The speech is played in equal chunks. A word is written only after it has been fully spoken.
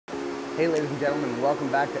Hey ladies and gentlemen,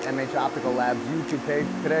 welcome back to MH Optical Labs YouTube page.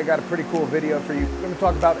 Today I got a pretty cool video for you. We're going to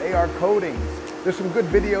talk about AR coatings. There's some good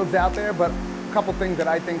videos out there, but a couple things that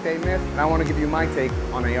I think they miss, and I want to give you my take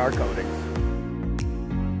on AR coatings.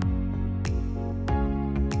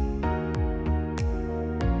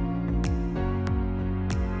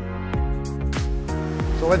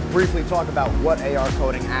 So let's briefly talk about what AR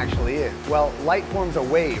coating actually is. Well, light forms a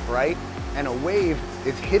wave, right? And a wave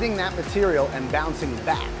is hitting that material and bouncing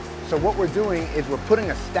back. So what we're doing is we're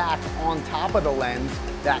putting a stack on top of the lens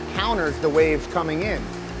that counters the waves coming in.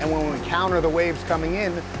 And when we counter the waves coming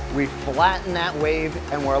in, we flatten that wave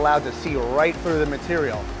and we're allowed to see right through the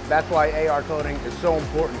material. That's why AR coating is so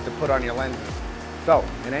important to put on your lenses. So,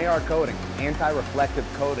 an AR coating, anti-reflective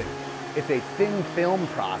coating, it's a thin film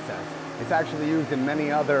process. It's actually used in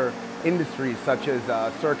many other industries such as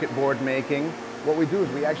circuit board making. What we do is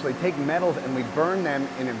we actually take metals and we burn them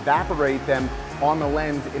and evaporate them on the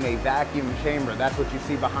lens in a vacuum chamber. That's what you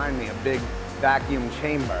see behind me, a big vacuum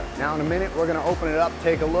chamber. Now in a minute we're going to open it up,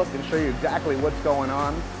 take a look and show you exactly what's going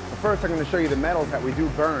on. But first I'm going to show you the metals that we do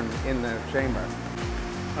burn in the chamber.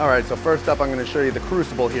 Alright, so first up I'm going to show you the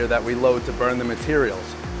crucible here that we load to burn the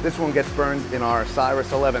materials. This one gets burned in our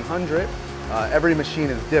Cyrus 1100. Every machine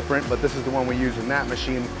is different, but this is the one we use in that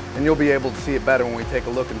machine, and you'll be able to see it better when we take a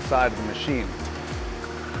look inside of the machine.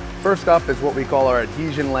 First up is what we call our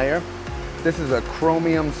adhesion layer. This is a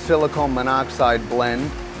chromium silicon monoxide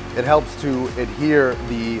blend. It helps to adhere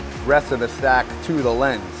the rest of the stack to the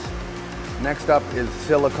lens. Next up is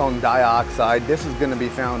silicon dioxide. This is going to be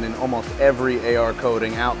found in almost every AR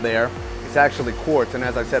coating out there. It's actually quartz, and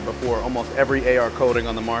as I said before, almost every AR coating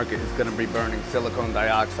on the market is going to be burning silicon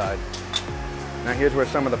dioxide. Now here's where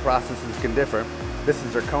some of the processes can differ. This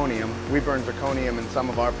is zirconium. We burn zirconium in some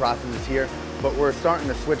of our processes here, but we're starting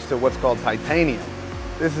to switch to what's called titanium.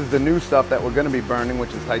 This is the new stuff that we're going to be burning,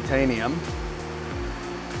 which is titanium.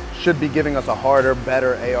 Should be giving us a harder,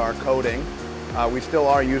 better AR coating. We still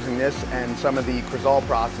are using this, and some of the Crizal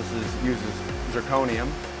processes uses zirconium.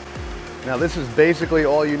 Now this is basically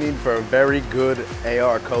all you need for a very good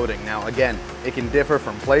AR coating. Now again, it can differ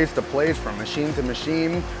from place to place, from machine to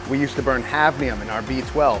machine. We used to burn hafnium in our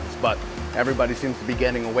B12s, but everybody seems to be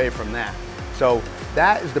getting away from that. So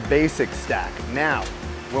that is the basic stack. Now,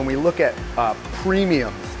 when we look at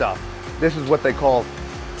premium stuff, this is what they call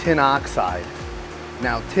tin oxide.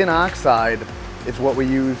 Now tin oxide is what we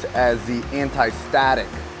use as the anti-static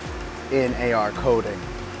in AR coating.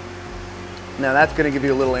 Now that's going to give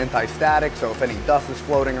you a little anti-static, so if any dust is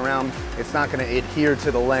floating around, it's not going to adhere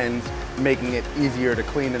to the lens, making it easier to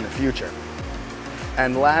clean in the future.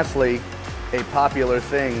 And lastly, a popular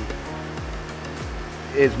thing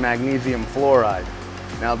is magnesium fluoride.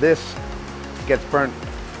 Now this gets burnt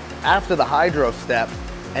after the hydro step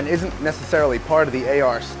and isn't necessarily part of the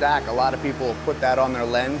AR stack. A lot of people put that on their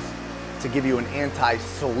lens to give you an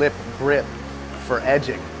anti-slip grip for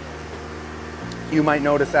edging. You might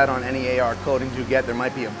notice that on any AR coatings you get, there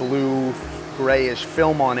might be a blue, grayish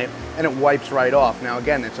film on it, and it wipes right off. Now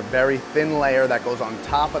again, it's a very thin layer that goes on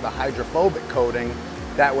top of the hydrophobic coating.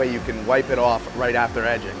 That way you can wipe it off right after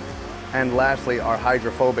edging. And lastly, our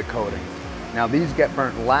hydrophobic coating. Now these get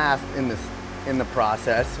burnt last in the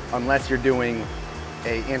process, unless you're doing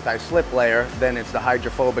a anti-slip layer, then it's the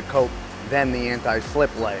hydrophobic coat, then the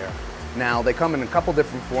anti-slip layer. Now they come in a couple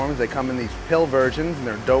different forms. They come in these pill versions, and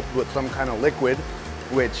they're doped with some kind of liquid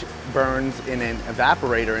which burns in an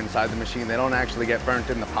evaporator inside the machine. They don't actually get burnt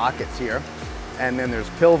in the pockets here. And then there's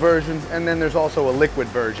pill versions, and then there's also a liquid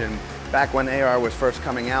version. Back when AR was first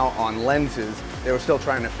coming out on lenses, they were still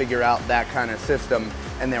trying to figure out that kind of system,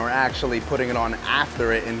 and they were actually putting it on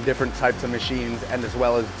after it in different types of machines, and as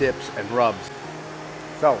well as dips and rubs.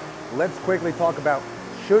 So let's quickly talk about,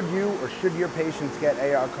 should you or should your patients get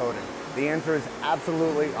AR coating? The answer is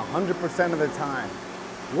absolutely 100% of the time.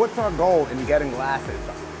 What's our goal in getting glasses?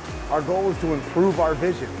 Our goal is to improve our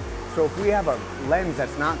vision. So if we have a lens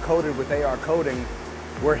that's not coated with AR coating,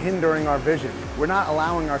 we're hindering our vision. We're not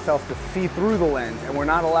allowing ourselves to see through the lens, and we're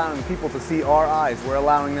not allowing people to see our eyes. We're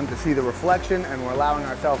allowing them to see the reflection, and we're allowing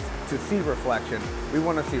ourselves to see reflection. We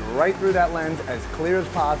want to see right through that lens as clear as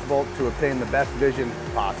possible to obtain the best vision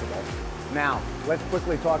possible. Now, let's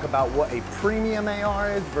quickly talk about what a premium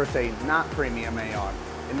AR is versus a not premium AR.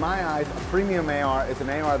 In my eyes, a premium AR is an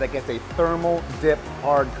AR that gets a thermal dip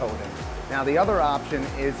hard coating. Now, the other option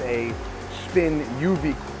is a spin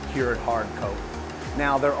UV cured hard coat.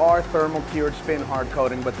 Now, there are thermal cured spin hard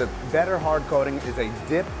coating, but the better hard coating is a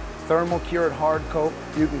dip thermal cured hard coat.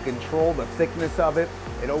 You can control the thickness of it.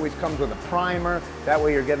 It always comes with a primer. That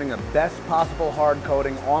way you're getting the best possible hard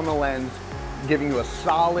coating on the lens, giving you a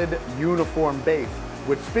solid, uniform base.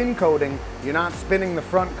 With spin coating, you're not spinning the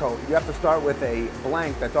front coat. You have to start with a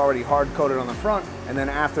blank that's already hard coated on the front, and then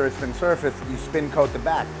after it's been surfaced, you spin coat the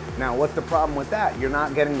back. Now, what's the problem with that? You're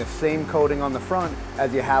not getting the same coating on the front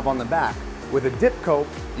as you have on the back. With a dip coat,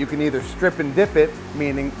 you can either strip and dip it,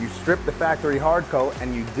 meaning you strip the factory hard coat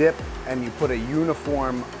and you dip and you put a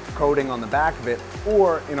uniform coating on the back of it,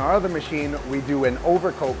 or in our other machine, we do an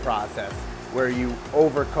overcoat process where you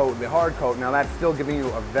overcoat the hard coat. Now that's still giving you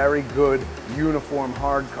a very good uniform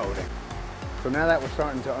hard coating. So now that we're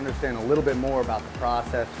starting to understand a little bit more about the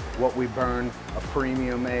process, what we burn, a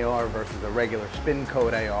premium AR versus a regular spin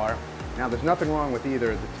coat AR. Now there's nothing wrong with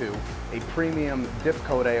either of the two. A premium dip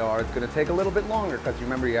coat AR is gonna take a little bit longer because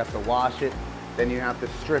remember you have to wash it, then you have to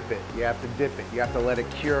strip it, you have to dip it, you have to let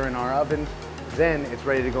it cure in our ovens, then it's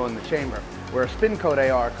ready to go in the chamber. Where a spin coat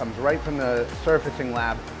AR comes right from the surfacing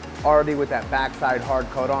lab, already with that backside hard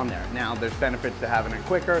coat on there. Now there's benefits to having it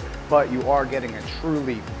quicker, but you are getting a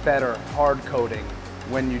truly better hard coating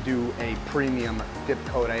when you do a premium dip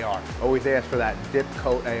coat AR. Always ask for that dip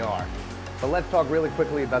coat AR. But let's talk really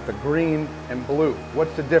quickly about the green and blue.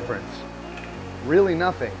 What's the difference? Really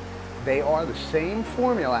nothing. They are the same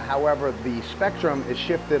formula, however, the spectrum is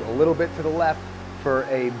shifted a little bit to the left for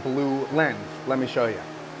a blue lens. Let me show you.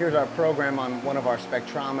 Here's our program on one of our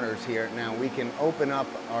spectrometers here. Now we can open up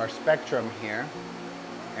our spectrum here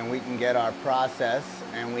and we can get our process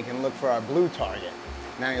and we can look for our blue target.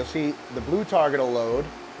 Now you'll see the blue target will load.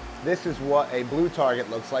 This is what a blue target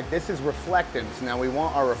looks like. This is reflectance. Now we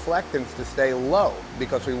want our reflectance to stay low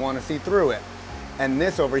because we want to see through it. And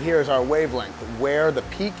this over here is our wavelength. Where the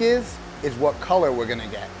peak is what color we're gonna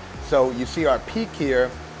get. So you see our peak here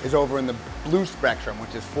is over in the blue spectrum,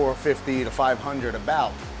 which is 450 to 500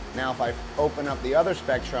 about. Now if I open up the other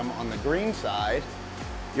spectrum on the green side,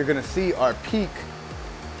 you're gonna see our peak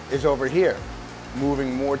is over here,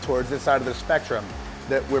 moving more towards this side of the spectrum.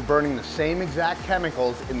 That we're burning the same exact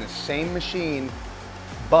chemicals in the same machine,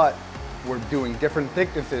 but we're doing different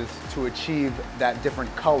thicknesses to achieve that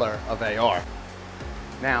different color of AR.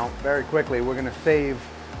 Now, very quickly, we're gonna save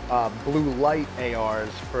blue light ARs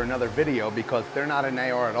for another video because they're not an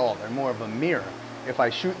AR at all. They're more of a mirror. If I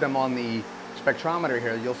shoot them on the spectrometer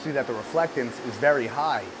here, you'll see that the reflectance is very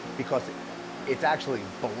high because it's actually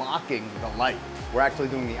blocking the light. We're actually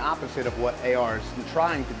doing the opposite of what AR is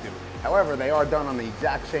trying to do. However, they are done on the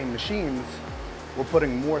exact same machines. We're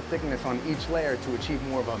putting more thickness on each layer to achieve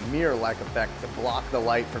more of a mirror-like effect to block the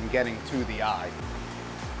light from getting to the eye.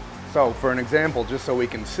 So for an example, just so we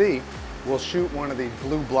can see, we'll shoot one of these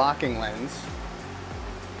blue blocking lens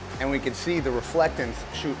and we can see the reflectance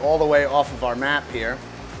shoot all the way off of our map here.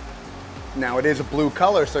 Now it is a blue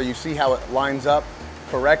color, so you see how it lines up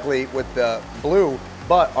correctly with the blue,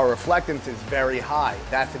 but our reflectance is very high.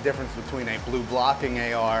 That's the difference between a blue blocking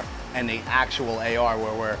AR and the actual AR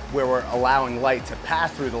where we're allowing light to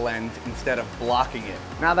pass through the lens instead of blocking it.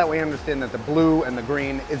 Now that we understand that the blue and the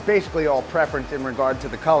green is basically all preference in regard to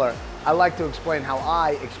the color, I like to explain how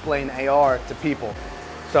I explain AR to people.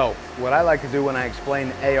 So what I like to do when I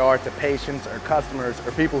explain AR to patients or customers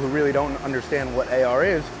or people who really don't understand what AR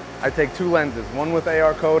is, I take two lenses, one with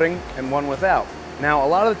AR coating and one without. Now a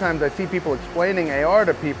lot of the times I see people explaining AR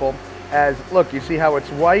to people as, look, you see how it's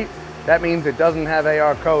white? That means it doesn't have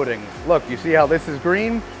AR coating. Look, you see how this is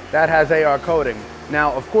green? That has AR coating.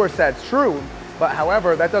 Now, of course that's true, but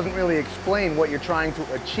however, that doesn't really explain what you're trying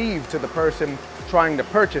to achieve to the person trying to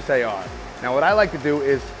purchase AR. Now what I like to do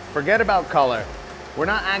is forget about color. We're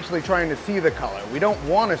not actually trying to see the color. We don't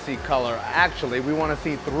want to see color, actually. We want to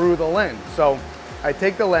see through the lens. So I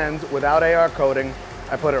take the lens without AR coating,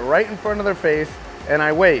 I put it right in front of their face, and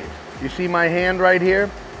I wave. You see my hand right here?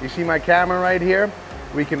 You see my camera right here?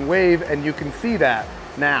 We can wave and you can see that.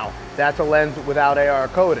 Now, that's a lens without AR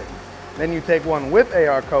coating. Then you take one with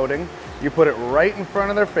AR coating, you put it right in front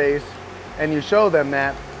of their face, and you show them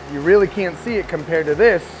that you really can't see it compared to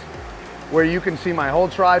this, where you can see my whole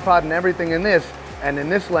tripod and everything in this, and in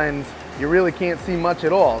this lens, you really can't see much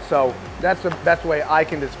at all. So that's the best way I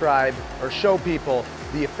can describe or show people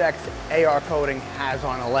the effects AR coating has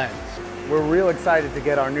on a lens. We're real excited to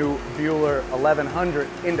get our new Buehler 1100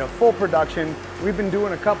 into full production. We've been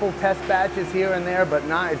doing a couple test batches here and there, but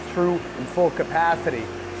not as true in full capacity.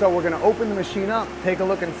 So we're gonna open the machine up, take a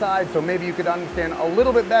look inside, so maybe you could understand a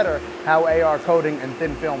little bit better how AR coating and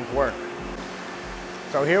thin films work.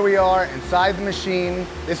 So here we are inside the machine.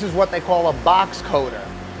 This is what they call a box coater.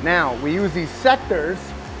 Now, we use these sectors,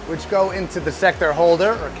 which go into the sector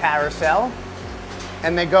holder or carousel,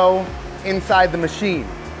 and they go inside the machine.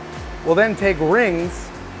 We'll then take rings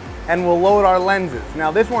and we'll load our lenses. Now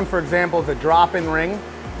this one, for example, is a drop-in ring.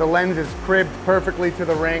 The lens is cribbed perfectly to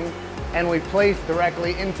the ring. and we place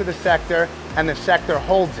directly into the sector, and the sector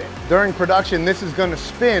holds it. During production, this is going to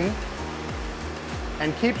spin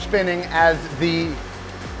and keep spinning as the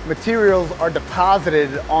materials are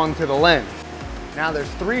deposited onto the lens. Now there's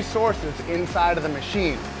 3 sources inside of the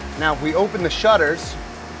machine. Now if we open the shutters,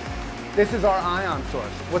 this is our ion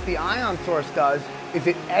source. What the ion source does is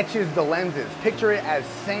it etches the lenses. Picture it as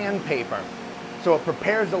sandpaper. So it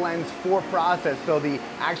prepares the lens for process so the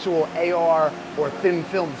actual AR or thin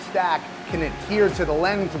film stack can adhere to the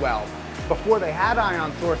lens well. Before they had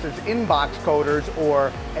ion sources in box coaters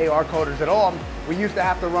or AR coaters at all, we used to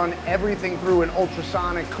have to run everything through an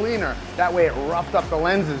ultrasonic cleaner. That way it roughed up the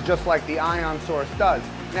lenses just like the ion source does.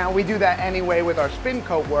 Now we do that anyway with our spin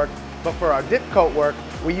coat work, but for our dip coat work,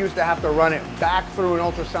 we used to have to run it back through an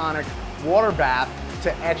ultrasonic water bath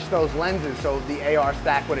to etch those lenses so the AR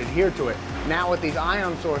stack would adhere to it. Now with these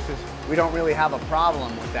ion sources, we don't really have a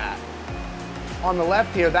problem with that. On the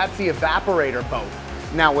left here, that's the evaporator boat.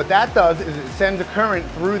 Now what that does is it sends a current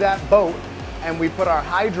through that boat, and we put our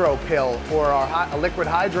hydro pill or our liquid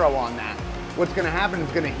hydro on that. What's gonna happen is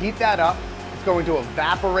it's gonna heat that up, it's going to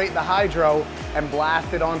evaporate the hydro and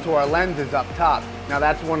blast it onto our lenses up top. Now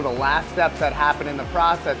that's one of the last steps that happen in the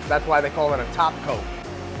process. That's why they call it a top coat.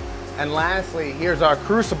 And lastly, here's our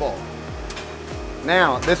crucible.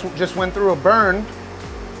 Now, this just went through a burn,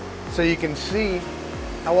 so you can see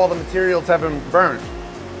how all the materials have been burned.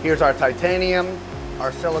 Here's our titanium,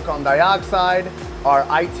 our silicon dioxide, our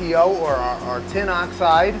ITO or our tin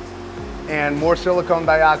oxide, and more silicon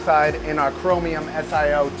dioxide in our chromium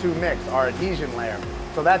SiO2 mix, our adhesion layer.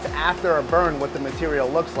 So that's after a burn what the material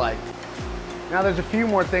looks like. Now there's a few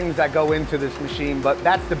more things that go into this machine, but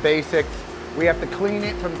that's the basics. We have to clean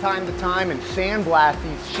it from time to time and sandblast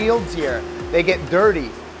these shields here. They get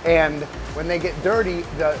dirty, and when they get dirty,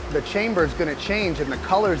 the chamber is going to change and the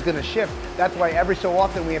color is going to shift. That's why every so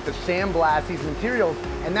often we have to sandblast these materials,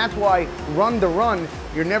 and that's why run to run,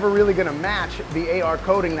 you're never really going to match the AR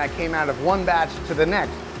coating that came out of one batch to the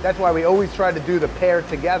next. That's why we always try to do the pair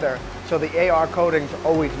together so the AR coatings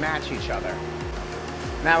always match each other.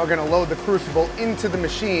 Now we're going to load the crucible into the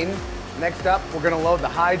machine. Next up, we're going to load the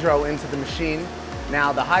hydro into the machine.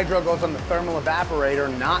 Now the hydro goes on the thermal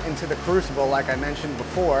evaporator, not into the crucible like I mentioned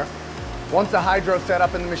before. Once the hydro's set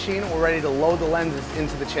up in the machine, we're ready to load the lenses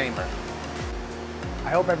into the chamber. I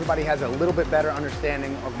hope everybody has a little bit better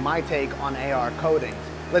understanding of my take on AR coatings.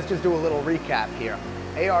 Let's just do a little recap here.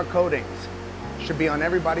 AR coatings should be on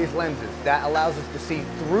everybody's lenses. That allows us to see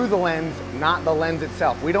through the lens, not the lens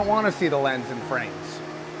itself. We don't want to see the lens in frames.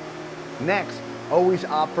 Next, always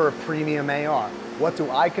opt for a premium AR. What do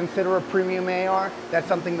I consider a premium AR? That's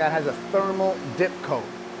something that has a thermal dip coat.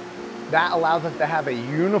 That allows us to have a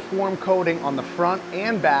uniform coating on the front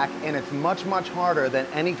and back, and it's much, much harder than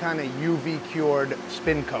any kind of UV cured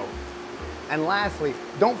spin coat. And lastly,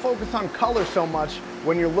 don't focus on color so much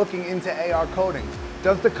when you're looking into AR coatings.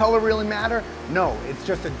 Does the color really matter? No, it's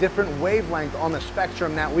just a different wavelength on the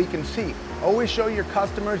spectrum that we can see. Always show your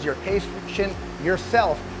customers, your patient,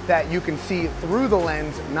 yourself, that you can see through the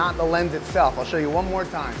lens, not the lens itself. I'll show you one more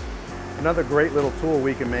time. Another great little tool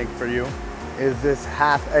we can make for you is this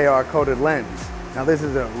half AR coated lens. Now this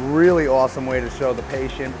is a really awesome way to show the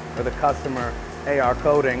patient or the customer AR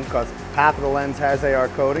coating, because half of the lens has AR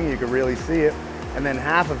coating, you can really see it, and then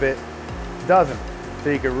half of it doesn't. So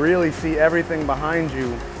you can really see everything behind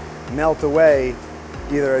you melt away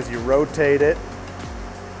either as you rotate it,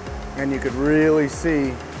 and you could really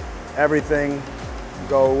see everything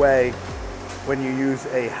go away when you use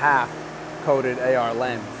a half coated AR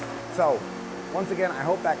lens. So once again, I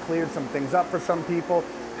hope that cleared some things up for some people,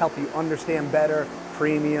 help you understand better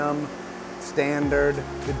premium, standard,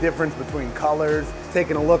 the difference between colors,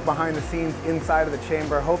 taking a look behind the scenes inside of the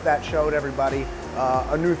chamber. Hope that showed everybody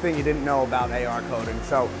a new thing you didn't know about AR coating.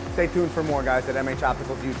 So stay tuned for more, guys, at MH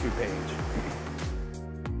Optical's YouTube page.